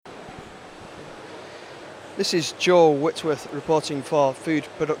This is Joe Whitworth reporting for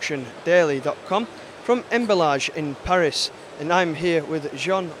foodproductiondaily.com from Emballage in Paris, and I'm here with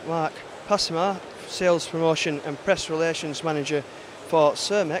Jean-Marc Passemard, Sales Promotion and Press Relations Manager for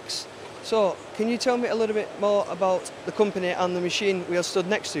Cermex. So, can you tell me a little bit more about the company and the machine we are stood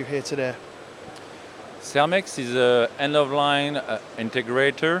next to here today? Cermex is an end-of-line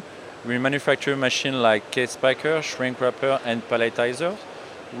integrator. We manufacture machines like case packer, shrink wrapper, and palletizer.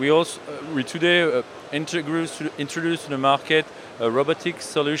 We today introduce to the market a robotic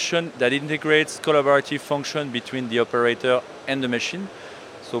solution that integrates collaborative function between the operator and the machine.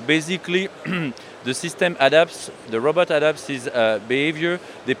 So basically, the robot adapts his behavior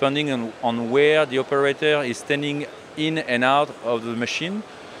depending on where the operator is standing in and out of the machine.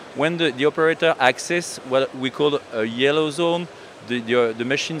 When the operator accesses what we call a yellow zone, the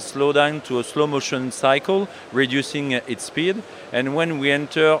machine slows down to a slow motion cycle, reducing its speed. And when we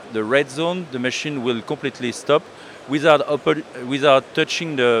enter the red zone, the machine will completely stop without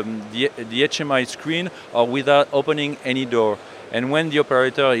touching the HMI screen or without opening any door. And when the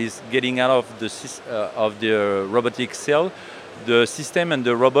operator is getting out of the robotic cell, the system and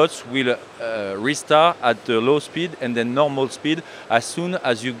the robots will restart at the low speed and then normal speed as soon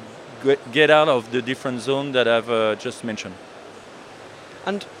as you get out of the different zone that I've just mentioned.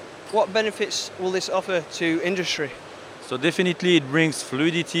 And what benefits will this offer to industry? So definitely it brings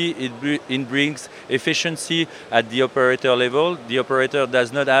fluidity, it brings efficiency at the operator level. The operator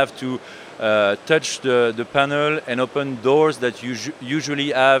does not have to touch the panel and open doors that you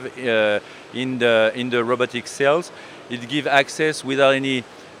usually have in the robotic cells. It gives access without any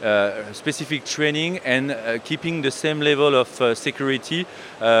specific training and keeping the same level of security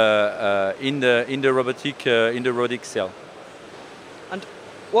in the robotic cell. And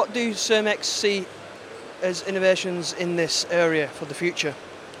what do Cermex see as innovations in this area for the future?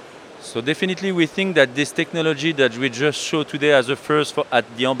 So definitely we think that this technology that we just showed today as a first at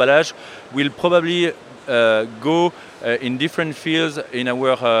the emballage will probably go in different fields in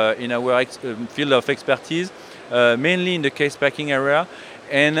our field of expertise, mainly in the case packing area,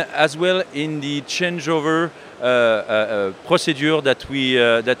 and as well in the changeover procedure that we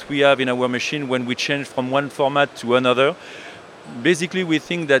have in our machine when we change from one format to another. Basically, we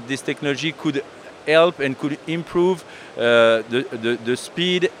think that this technology could help and could improve the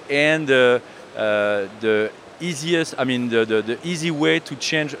speed and the easy way to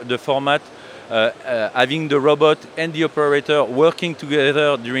change the format, having the robot and the operator working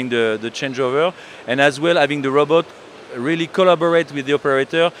together during the changeover, and as well having the robot really collaborate with the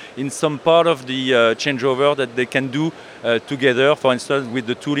operator in some part of the changeover that they can do together, for instance with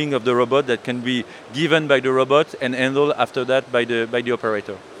the tooling of the robot that can be given by the robot and handled after that by the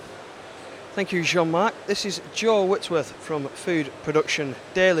operator. Thank you, Jean-Marc. This is Joe Whitworth from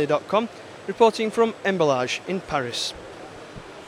foodproductiondaily.com reporting from Emballage in Paris.